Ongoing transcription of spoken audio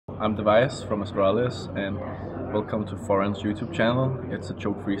I'm Tobias from Astralis, and welcome to Thorin's YouTube channel. It's a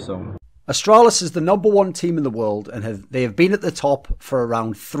joke-free zone. Astralis is the #1 team in the world, and they have been at the top for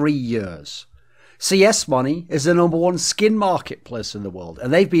around 3 years. CS.MONEY is the #1 skin marketplace in the world,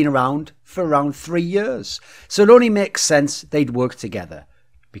 and they've been around for around 3 years. So it only makes sense they'd work together,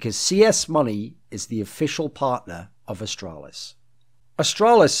 because CS.MONEY is the official partner of Astralis.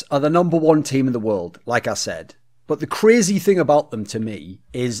 Astralis are the #1 team in the world, like I said. But the crazy thing about them to me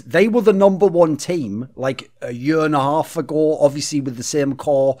is they were the #1 team like a year and a half ago, obviously with the same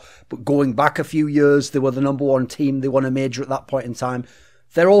core, but going back a few years, they were the #1 team. They won a major at that point in time.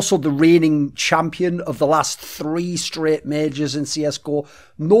 They're also the reigning champion of the last 3 straight majors in CSGO.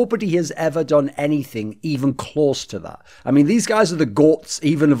 Nobody has ever done anything even close to that. I mean, these guys are the GOATs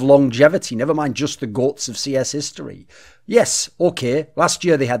even of longevity, never mind just the GOATs of CS history. Yes, okay, last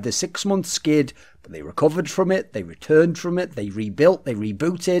year they had the 6-month skid, but they recovered from it, they returned from it, they rebuilt, they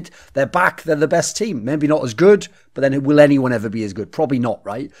rebooted, they're back, they're the best team. Maybe not as good, but then will anyone ever be as good? Probably not,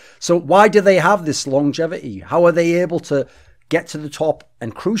 right? So why do they have this longevity? How are they able to get to the top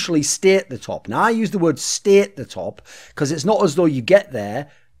and crucially stay at the top? Now I use the word stay at the top because it's not as though you get there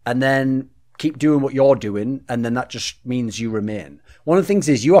and then keep doing what you're doing and then that just means you remain. One of the things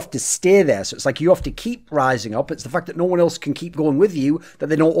is you have to stay there. So it's like you have to keep rising up. It's the fact that no one else can keep going with you that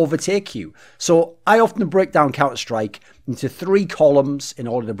they don't overtake you. So I often break down Counter-Strike into 3 columns in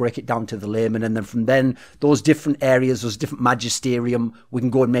order to break it down to the layman. And then from then, those different areas, those different magisterium, we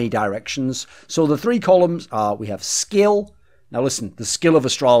can go in many directions. So the 3 columns are, we have skill. Now listen, the skill of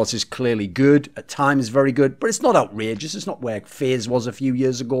Astralis is clearly good, at times very good, but it's not outrageous. It's not where FaZe was a few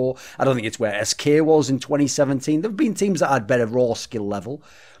years ago. I don't think it's where SK was in 2017. There have been teams that had better raw skill level.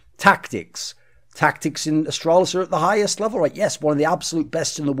 Tactics. Tactics in Astralis are at the highest level, right? Yes, one of the absolute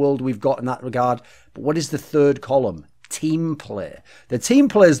best in the world we've got in that regard. But what is the 3rd column? Team play. The team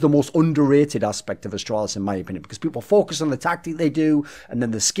play is the most underrated aspect of Astralis in my opinion, because people focus on the tactic they do and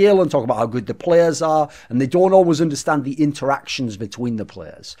then the skill and talk about how good the players are, and they don't always understand the interactions between the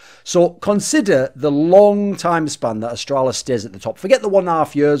players. So consider the long time span that Astralis stays at the top. Forget the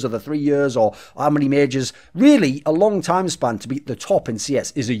 1.5 years or the 3 years or how many majors. Really, a long time span to be at the top in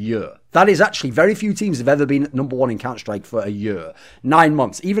CS is a year. That is actually, very few teams have ever been #1 in Counter-Strike for a year. 9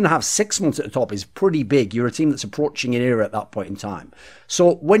 months. Even to have 6 months at the top is pretty big. You're a team that's approaching an era at that point in time.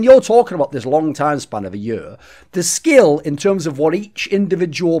 So when you're talking about this long time span of a year, the skill in terms of what each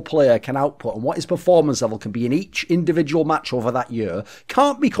individual player can output and what his performance level can be in each individual match over that year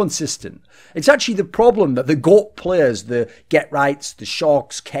can't be consistent. It's actually the problem that the GOAT players, the Get Rights, the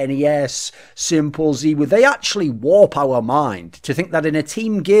Shocks, Kenny S, Simple, Zwood, they actually warp our mind to think that in a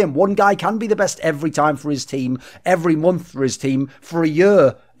team game, one guy can be the best every time for his team, every month for his team, for a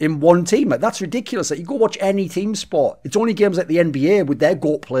year in one team. Like, that's ridiculous. Like, you go watch any team sport. It's only games like the NBA with their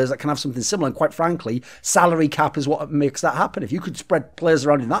GOAT players that can have something similar. And quite frankly, salary cap is what makes that happen. If you could spread players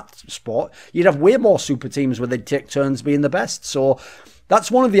around in that sport, you'd have way more super teams where they'd take turns being the best. So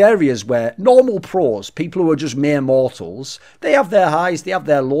that's one of the areas where normal pros, people who are just mere mortals, they have their highs, they have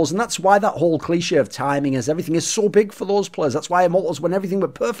their lows, and that's why that whole cliche of timing as everything is so big for those players. That's why Immortals, when everything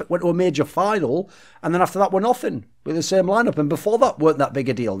went perfect, went to a major final, and then after that were nothing with the same lineup, and before that weren't that big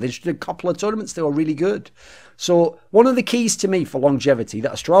a deal. They just did a couple of tournaments, they were really good. So one of the keys to me for longevity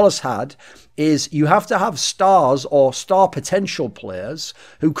that Astralis had is you have to have stars or star potential players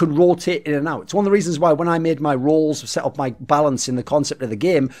who can rotate in and out. It's one of the reasons why when I made my roles, set up my balance in the concept of the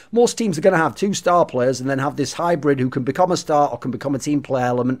game, most teams are going to have 2 star players and then have this hybrid who can become a star or can become a team play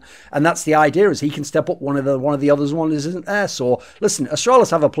element. And that's the idea, is he can step up one of the others, one isn't there. So listen,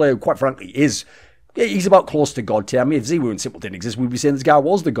 Astralis have a player who quite frankly is, he's about close to God tier. I mean, if Zwood and Simple didn't exist, we'd be saying this guy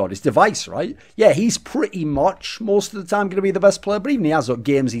was the God. It's Device, right? Yeah, he's pretty much most of the time going to be the best player, but even he has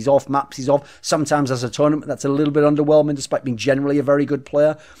games, he's off maps, he's off. Sometimes as a tournament, that's a little bit underwhelming, despite being generally a very good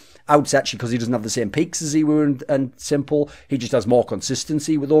player. Out actually because he doesn't have the same peaks as Zwood and Simple. He just has more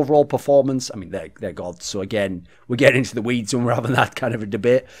consistency with overall performance. I mean, they're gods. So again, we're getting into the weeds and we're having that kind of a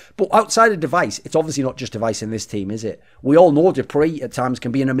debate. But outside of Device, it's obviously not just Device in this team, is it? We all know dupreeh at times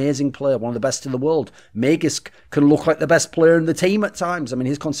can be an amazing player, one of the best in the world. Magisk can look like the best player in the team at times. I mean,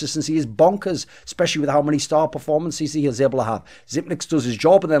 his consistency is bonkers, especially with how many star performances he is able to have. Xyp9x does his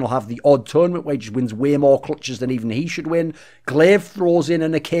job and then he'll have the odd tournament where he just wins way more clutches than even he should win. Glaive throws in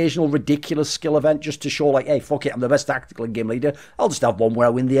an occasional ridiculous skill event just to show like, hey, fuck it, I'm the best tactical and game leader. I'll just have one where I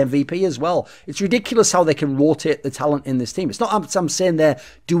win the MVP as well. It's ridiculous how they can rotate rotate the talent in this team. It's not I'm saying they're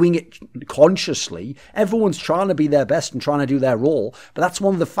doing it consciously. Everyone's trying to be their best and trying to do their role, but that's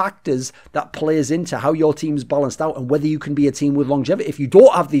one of the factors that plays into how your team's balanced out and whether you can be a team with longevity. If you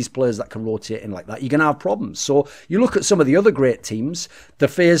don't have these players that can rotate in like that, you're going to have problems. So you look at some of the other great teams, the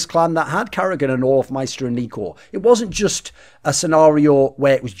FaZe clan that had Karrigan and Olofmeister and Nico. It wasn't just a scenario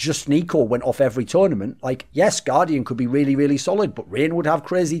where it was just Nico went off every tournament. Like, yes, Guardian could be really, really solid, but Rain would have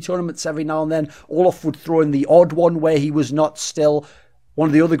crazy tournaments every now and then. Olaf would throw in the odd one where he was not still. One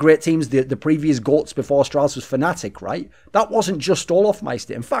of the other great teams, the previous GOATs before Astralis was Fnatic, right? That wasn't just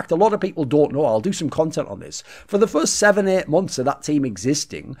Olofmeister. In fact, a lot of people don't know. I'll do some content on this. For the first 7-8 months of that team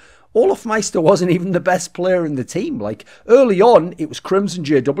existing, Olofmeister wasn't even the best player in the team. Like, early on, it was Crims and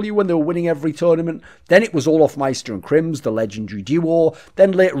JW when they were winning every tournament. Then it was Olofmeister and Crims, the legendary duo.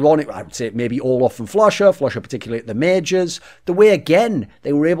 Then later on, I would say maybe Olaf and Flusher particularly at the majors. The way, again,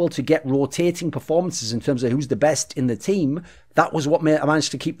 they were able to get rotating performances in terms of who's the best in the team, that was what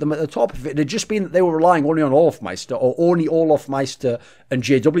managed to keep them at the top. If it had just been that they were relying only on Olofmeister or only Olofmeister and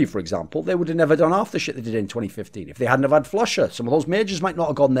JW, for example, they would have never done half the shit they did in 2015. If they hadn't have had Flusher, some of those majors might not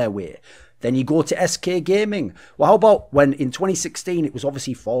have gone their way. Then you go to SK Gaming. Well, how about when in 2016 it was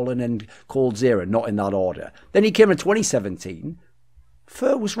obviously Fallen and coldzera, not in that order. Then he came in 2017.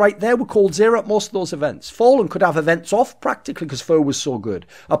 Fur was right there with coldzera at most of those events. Fallen could have events off practically because Fur was so good.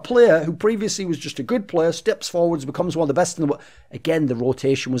 A player who previously was just a good player steps forwards, becomes one of the best in the world. Again, the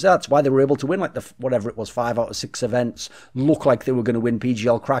rotation was there. That's why they were able to win like whatever it was, 5 out of 6 events. Look like they were going to win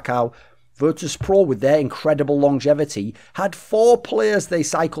PGL Krakow. Virtus.pro, with their incredible longevity, had 4 players they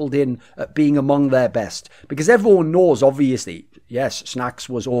cycled in at being among their best. Because everyone knows, obviously, yes, Snacks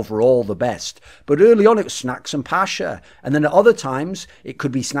was overall the best. But early on, it was Snacks and Pasha. And then at other times, it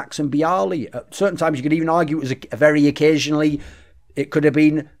could be Snacks and Bialy. At certain times, you could even argue it was very occasionally, it could have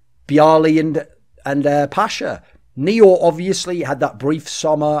been Bialy and Pasha. Neo obviously had that brief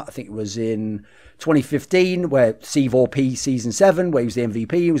summer, I think it was in 2015, where CVOP Season 7, where he was the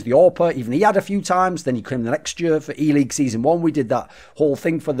MVP, he was the AWPer, even he had a few times. Then he came the next year for E-League Season 1. We did that whole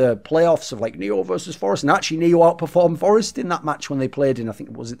thing for the playoffs of like Neo versus Forest, and actually Neo outperformed Forest in that match when they played in, I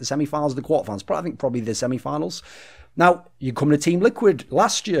think, was it the semi-finals or the quarterfinals? I think probably the semi-finals. Now, you come to Team Liquid.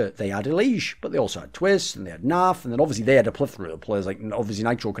 Last year, they had Elige, but they also had Twist, and they had Naf, and then obviously they had a plethora of players. Like, obviously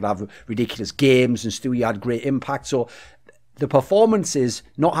Nitro could have ridiculous games, and Stewie had great impact. So the performances,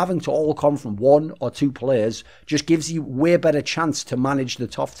 not having to all come from 1 or 2 players, just gives you way better chance to manage the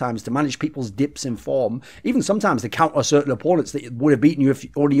tough times, to manage people's dips in form, even sometimes to counter certain opponents that would have beaten you if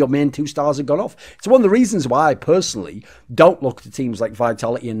only your main 2 stars had gone off. It's one of the reasons why I personally don't look to teams like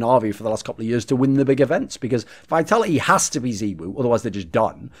Vitality and Na'Vi for the last couple of years to win the big events, because Vitality has to be Zebu, otherwise they're just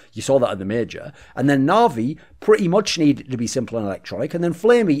done. You saw that in the major. And then Na'Vi pretty much need to be simple and electronic. And then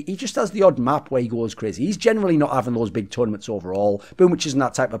Flamey, he just has the odd map where he goes crazy. He's generally not having those big tournaments overall. Boom, which isn't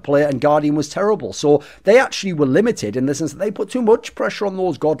that type of player, and Guardian was terrible. So they actually were limited in the sense that they put too much pressure on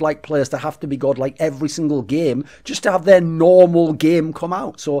those godlike players to have to be godlike every single game just to have their normal game come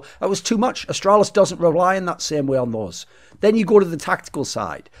out. So that was too much. Astralis doesn't rely in that same way on those. Then you go to the tactical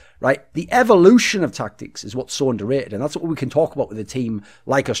side, right? The evolution of tactics is what's so underrated, and that's what we can talk about with a team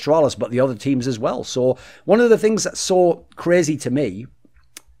like Astralis, but the other teams as well. So one of the things that's so crazy to me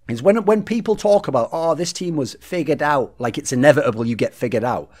is when people talk about, oh, this team was figured out, like it's inevitable you get figured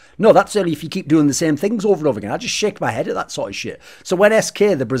out. No, that's only if you keep doing the same things over and over again. I just shake my head at that sort of shit. So when SK,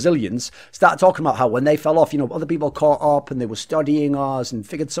 the Brazilians, started talking about how when they fell off, you know, other people caught up and they were studying us and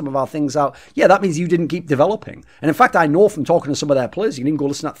figured some of our things out. Yeah, that means you didn't keep developing. And in fact, I know from talking to some of their players, you can even go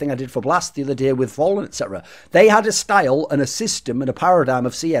listen to that thing I did for Blast the other day with Fallen, etc. They had a style and a system and a paradigm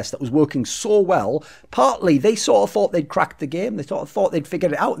of CS that was working so well. Partly, they sort of thought they'd cracked the game. They sort of thought they'd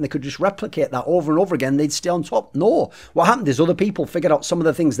figured it out, and they could just replicate that over and over again. They'd stay on top. No. What happened is other people figured out some of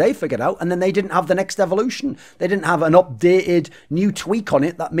the things they figured out, and then they didn't have the next evolution. They didn't have an updated new tweak on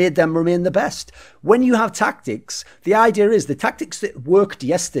it that made them remain the best. When you have tactics, the idea is the tactics that worked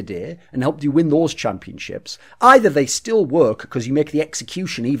yesterday and helped you win those championships, either they still work because you make the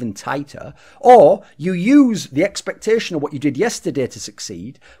execution even tighter, or you use the expectation of what you did yesterday to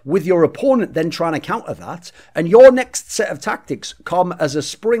succeed, with your opponent then trying to counter that, and your next set of tactics come as a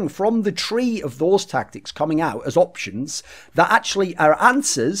spring from the tree of those tactics coming out as options that actually are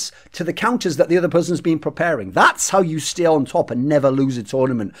answers to the counters that the other person's been preparing. That's how you stay on top and never lose a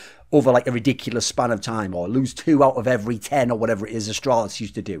tournament. over like a ridiculous span of time, or lose 2 out of every 10 or whatever it is Astralis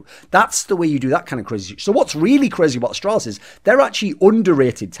used to do. That's the way you do that kind of crazy. So what's really crazy about Astralis is they're actually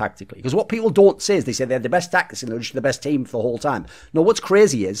underrated tactically, because what people don't say is they say they're the best tactics and they're just the best team for the whole time. No, what's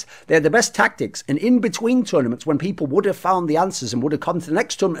crazy is they're the best tactics, and in between tournaments when people would have found the answers and would have come to the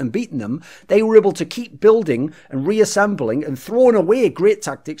next tournament and beaten them, they were able to keep building and reassembling and throwing away great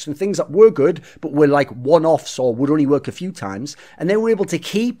tactics and things that were good but were like one-offs or would only work a few times, and they were able to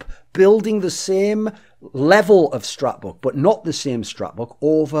keep building the same level of strat book, but not the same strat book,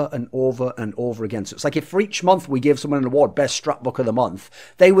 over and over and over again. So it's like if for each month we gave someone an award, best strat book of the month,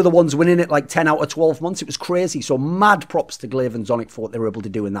 they were the ones winning it like 10 out of 12 months. It was crazy. So mad props to Glaive and Zonic for what they were able to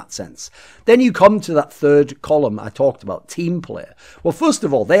do in that sense. Then you come to that third column I talked about, team player. Well, first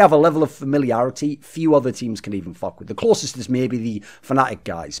of all, they have a level of familiarity few other teams can even fuck with. The closest is maybe the Fnatic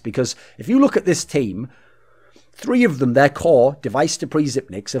guys, because if you look at this team, 3 of them, their core, Device to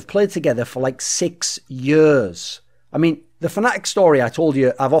Pre-Zipniks, have played together for like 6 years. I mean, the Fnatic story I told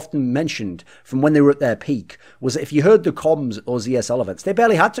you, I've often mentioned from when they were at their peak, was that if you heard the comms at those ESL events, they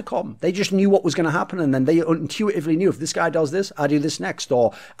barely had to com. They just knew what was going to happen, and then they intuitively knew if this guy does this, I do this next,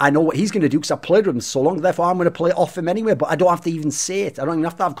 or I know what he's going to do because I've played with him so long, therefore I'm going to play off him anyway, but I don't have to even say it. I don't even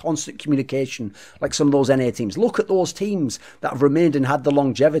have to have constant communication like some of those NA teams. Look at those teams that have remained and had the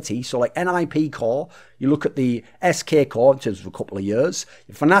longevity. So like NIP core, you look at the SK core in terms of a couple of years.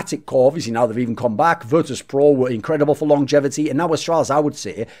 Fnatic core, obviously now they've even come back. Virtus.pro were incredible for longevity. And now Astralis, I would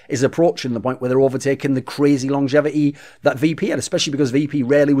say, is approaching the point where they're overtaking the crazy longevity that VP had, especially because VP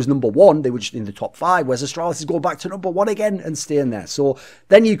rarely was number 1. They were just in the top 5, whereas Astralis is going back to number 1 again and staying there. So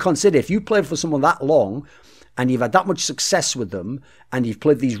then you consider, if you played for someone that long, and you've had that much success with them, and you've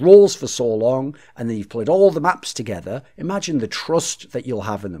played these roles for so long, and then you've played all the maps together, imagine the trust that you'll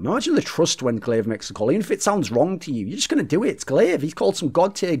have in them. Imagine the trust when Glaive makes a call. Even if it sounds wrong to you, you're just going to do it. It's Glaive. He's called some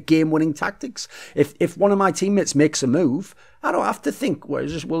god-tier game-winning tactics. If one of my teammates makes a move, I don't have to think, well,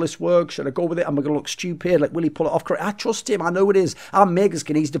 will this work? Should I go with it? Am I going to look stupid? Like, will he pull it off correct? I trust him. I know it is. I'm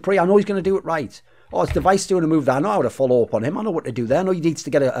Megaskin. He's Dupree. I know he's going to do it right. Oh, it's Device doing a move there. I know how to follow up on him. I know what to do there. I know he needs to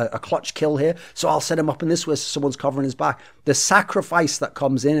get a clutch kill here, so I'll set him up in this way so someone's covering his back. The sacrifice that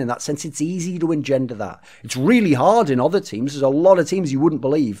comes in that sense, it's easy to engender that. It's really hard in other teams. There's a lot of teams you wouldn't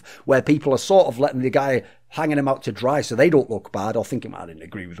believe where people are sort of letting the guy hanging him out to dry so they don't look bad, or thinking, I didn't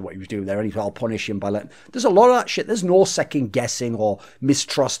agree with what he was doing there, and I'll punish him by letting... There's a lot of that shit. There's no second guessing or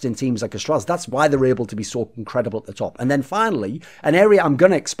mistrust in teams like Astralis. That's why they're able to be so incredible at the top. And then finally, an area I'm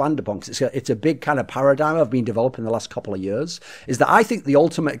going to expand upon, because it's a big kind of paradigm I've been developing the last couple of years, is that I think the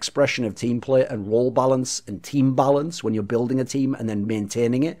ultimate expression of team play and role balance and team balance when you're building a team and then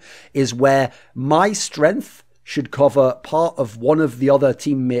maintaining it is where my strength should cover part of one of the other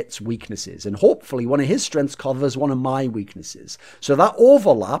teammates' weaknesses, and hopefully one of his strengths covers one of my weaknesses. So that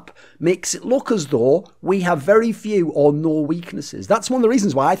overlap makes it look as though we have very few or no weaknesses. That's one of the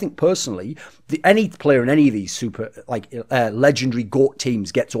reasons why I think personally any player in any of these super legendary GOAT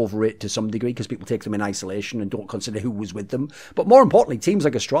teams gets overrated to some degree, because people take them in isolation and don't consider who was with them. But more importantly, teams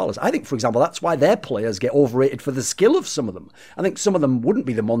like Astralis, I think, for example, that's why their players get overrated for the skill of some of them. I think some of them wouldn't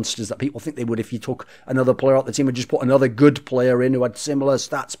be the monsters that people think they would if you took another player out the team and just put another good player in who had similar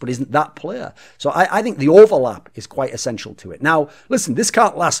stats but isn't that player. So I think the overlap is quite essential to it. Now, listen, this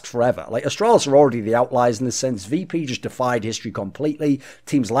can't last forever. Like, Astralis are already the outliers in this sense. VP just defied history completely.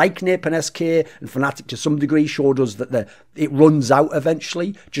 Teams like NiP and SK and Fnatic to some degree showed us that it runs out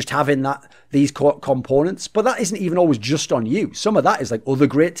eventually, just having these components. But that isn't even always just on you. Some of that is like other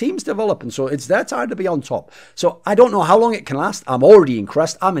great teams develop, and so it's their time to be on top. So I don't know how long it can last. I'm already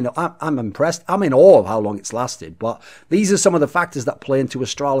impressed. I'm impressed. I'm in awe of how long it's lasted. But these are some of the factors that play into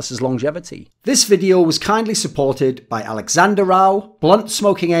Astralis' longevity. This video was kindly supported by Alexander Rao, Blunt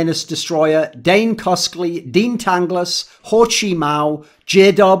Smoking Anus Destroyer, Dane Cuskley, Dean Tanglis, Chi Mao,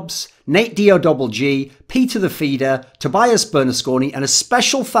 JDubs, NateDOhDoubleG, Peter the Feeder, Tobias Bernasconi, and a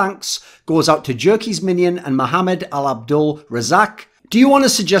special thanks goes out to Jerky's Minion and Mohammed, Alabdul, Razzaq. Do you want to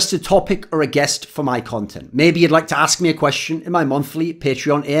suggest a topic or a guest for my content? Maybe you'd like to ask me a question in my monthly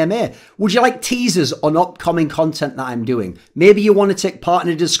Patreon AMA. Would you like teasers on upcoming content that I'm doing? Maybe you want to take part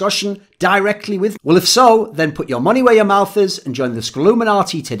in a discussion directly with me? Well, if so, then put your money where your mouth is and join the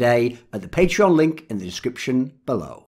Scrilluminati today at the Patreon link in the description below.